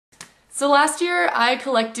So last year I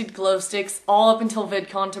collected glow sticks all up until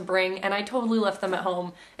VidCon to bring, and I totally left them at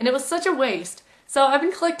home, and it was such a waste. So I've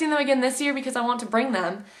been collecting them again this year because I want to bring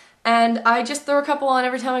them, and I just throw a couple on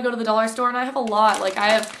every time I go to the dollar store, and I have a lot. Like, I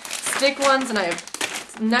have stick ones, and I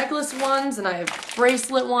have necklace ones, and I have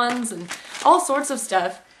bracelet ones, and all sorts of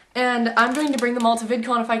stuff. And I'm going to bring them all to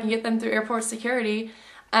VidCon if I can get them through airport security.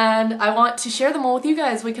 And I want to share them all with you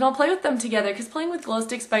guys. We can all play with them together, because playing with glow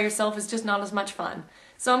sticks by yourself is just not as much fun.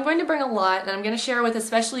 So I'm going to bring a lot, and I'm going to share with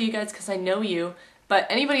especially you guys because I know you, but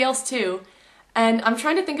anybody else too. And I'm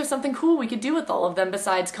trying to think of something cool we could do with all of them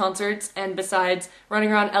besides concerts and besides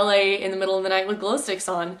running around LA in the middle of the night with glow sticks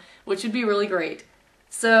on, which would be really great.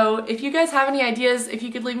 So if you guys have any ideas, if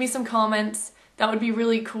you could leave me some comments, that would be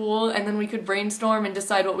really cool, and then we could brainstorm and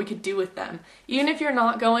decide what we could do with them. Even if you're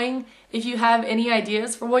not going, if you have any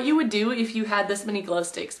ideas for what you would do if you had this many glow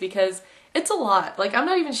sticks, because it's a lot. Like, I'm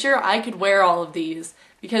not even sure I could wear all of these,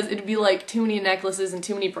 because it'd be like too many necklaces and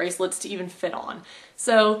too many bracelets to even fit on.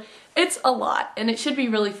 So it's a lot, and it should be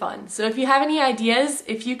really fun. So if you have any ideas,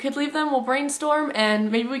 if you could leave them, we'll brainstorm,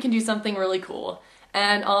 and maybe we can do something really cool.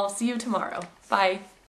 And I'll see you tomorrow. Bye.